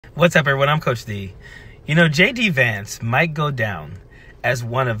What's up, everyone? I'm Coach D. You know, JD Vance might go down as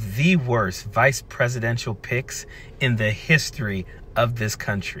one of the worst vice presidential picks in the history of this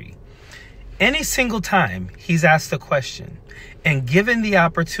country. Any single time he's asked a question and given the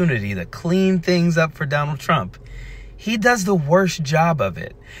opportunity to clean things up for Donald Trump, he does the worst job of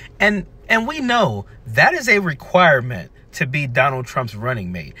it. And we know that is a requirement to be Donald Trump's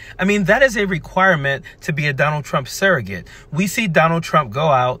running mate. I mean, that is a requirement to be a Donald Trump surrogate. We see Donald Trump go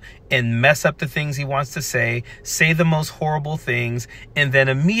out and mess up the things he wants to say the most horrible things, and then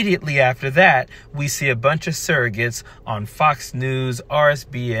immediately after that, we see a bunch of surrogates on Fox News,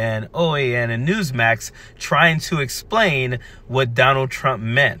 RSBN, OAN, and Newsmax trying to explain what Donald Trump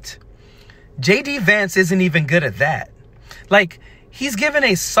meant. JD Vance isn't even good at that. He's given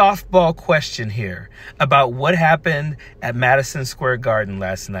a softball question here about what happened at Madison Square Garden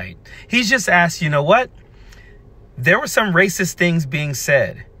last night. He's just asked, you know what? There were some racist things being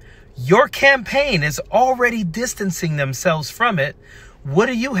said. Your campaign is already distancing themselves from it. What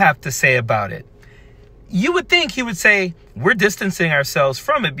do you have to say about it? You would think he would say, we're distancing ourselves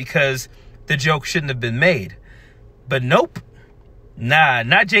from it because the joke shouldn't have been made. But nope. Nah,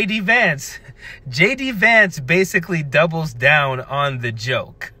 not JD Vance. JD Vance basically doubles down on the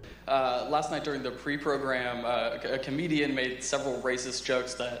joke. Last night during the pre-program, a comedian made several racist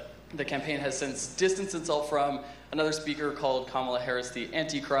jokes that the campaign has since distanced itself from. Another speaker called Kamala Harris the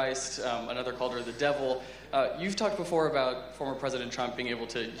Antichrist. Another called her the devil. You've talked before about former President Trump being able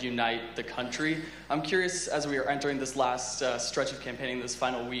to unite the country. I'm curious, as we are entering this last stretch of campaigning, this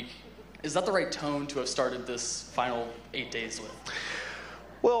final week, is that the right tone to have started this final 8 days with?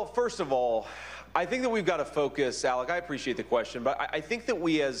 Well, first of all, I think that we've got to focus, Alec, I appreciate the question, but I think that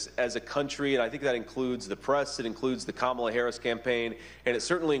we as a country, and I think that includes the press, it includes the Kamala Harris campaign, and it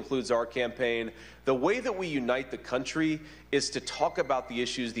certainly includes our campaign, the way that we unite the country is to talk about the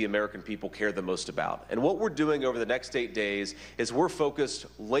issues the American people care the most about. And what we're doing over the next 8 days is we're focused,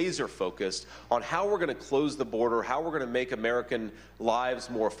 laser focused, on how we're going to close the border, how we're going to make American lives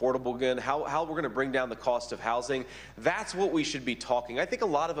more affordable again, how we're going to bring down the cost of housing. That's what we should be talking. I think a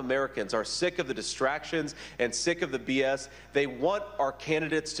lot of Americans are sick of the distractions and sick of the BS. They want our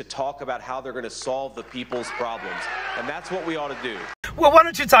candidates to talk about how they're going to solve the people's problems. And that's what we ought to do. Well, why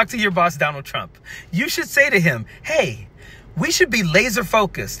don't you talk to your boss, Donald Trump? You should say to him, hey, we should be laser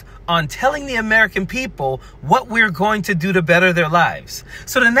focused on telling the American people what we're going to do to better their lives.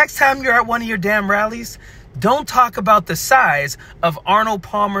 So the next time you're at one of your damn rallies, don't talk about the size of Arnold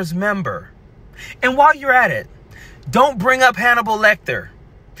Palmer's member. And while you're at it, don't bring up Hannibal Lecter.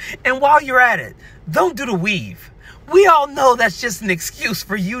 And while you're at it, don't do the weave. We all know that's just an excuse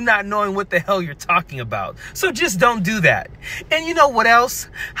for you not knowing what the hell you're talking about. So just don't do that. And you know what else?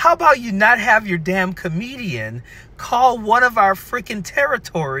 How about you not have your damn comedian call one of our freaking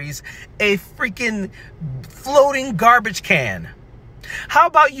territories a freaking floating garbage can? How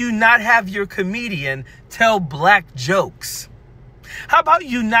about you not have your comedian tell black jokes? How about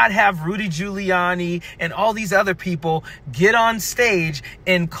you not have Rudy Giuliani and all these other people get on stage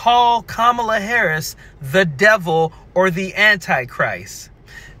and call Kamala Harris the devil or the Antichrist?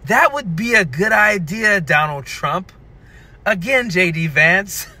 That would be a good idea, Donald Trump. Again, JD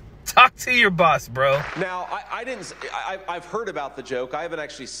Vance, talk to your boss, bro. Now, I've heard about the joke. I haven't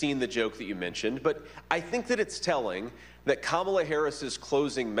actually seen the joke that you mentioned, but I think that it's telling that Kamala Harris's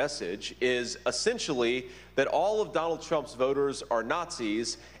closing message is essentially that all of Donald Trump's voters are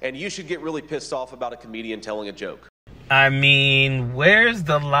Nazis, and you should get really pissed off about a comedian telling a joke. I mean, where's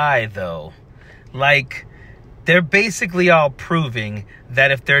the lie, though? They're basically all proving that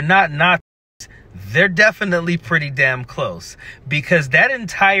if they're not Nazis, they're definitely pretty damn close. Because that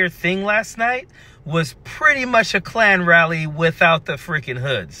entire thing last night was pretty much a Klan rally without the freaking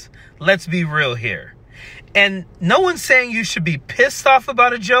hoods. Let's be real here. And no one's saying you should be pissed off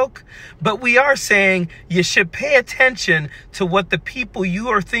about a joke, but we are saying you should pay attention to what the people you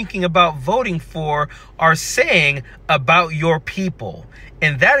are thinking about voting for are saying about your people.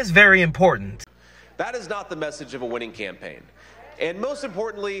 And that is very important. That is not the message of a winning campaign. And most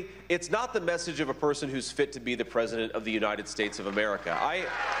importantly, it's not the message of a person who's fit to be the president of the United States of America.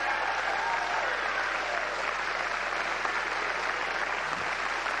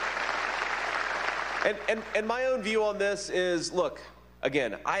 And my own view on this is, look,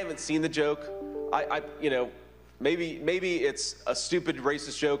 again, I haven't seen the joke. Maybe it's a stupid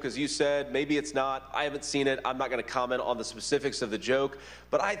racist joke, as you said. Maybe it's not. I haven't seen it. I'm not going to comment on the specifics of the joke.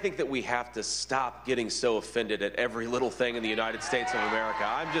 But I think that we have to stop getting so offended at every little thing in the United States of America.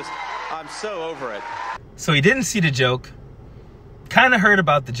 I'm so over it. So he didn't see the joke, kind of heard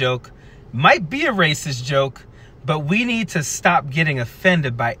about the joke, might be a racist joke, but we need to stop getting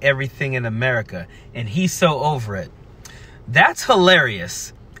offended by everything in America. And he's so over it. That's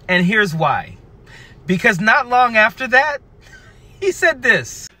hilarious. And here's why. Because not long after that, he said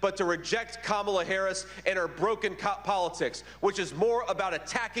this. But to reject Kamala Harris and her broken politics, which is more about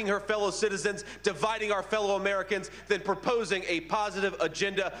attacking her fellow citizens, dividing our fellow Americans, than proposing a positive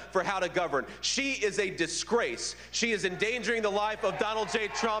agenda for how to govern. She is a disgrace. She is endangering the life of Donald J.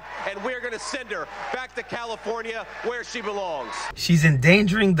 Trump, and we're going to send her back to California where she belongs. She's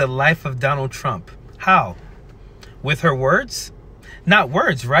endangering the life of Donald Trump. How? With her words? Not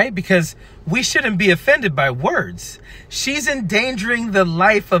words, right? Because we shouldn't be offended by words. She's endangering the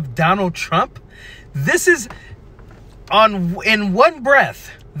life of Donald Trump. This is in one breath.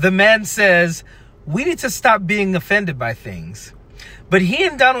 The man says, we need to stop being offended by things. But he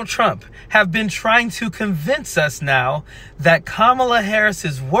and Donald Trump have been trying to convince us now that Kamala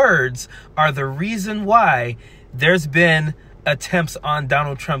Harris's words are the reason why there's been attempts on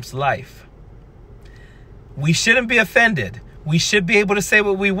Donald Trump's life. We shouldn't be offended. We should be able to say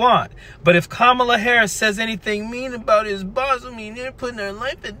what we want. But if Kamala Harris says anything mean about his boss, I mean, they're putting their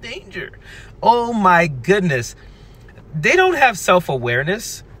life in danger. Oh my goodness. They don't have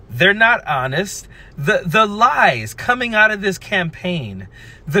self-awareness. They're not honest. The lies coming out of this campaign,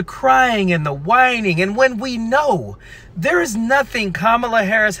 the crying and the whining, and when we know there is nothing Kamala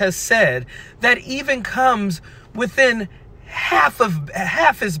Harris has said that even comes within half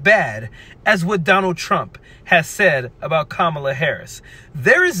as bad as what Donald Trump has said about Kamala Harris.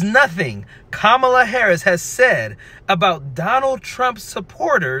 There is nothing Kamala Harris has said about Donald Trump's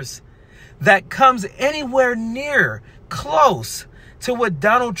supporters that comes anywhere near close to what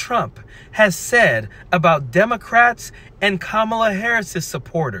Donald Trump has said about Democrats and Kamala Harris's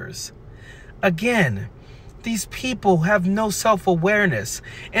supporters. Again, these people have no self-awareness.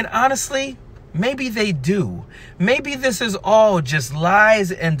 And honestly, maybe they do. Maybe this is all just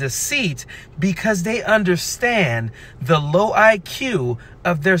lies and deceit because they understand the low IQ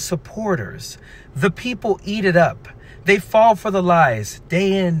of their supporters. The people eat it up. They fall for the lies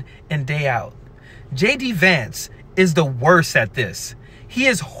day in and day out. JD Vance is the worst at this. He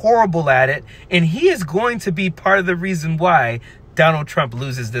is horrible at it, and he is going to be part of the reason why Donald Trump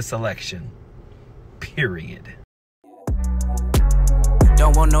loses this election. Period.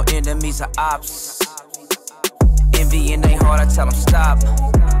 Don't want no enemies or ops. Envy in their heart, I tell them stop.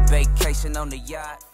 Vacation on the yacht.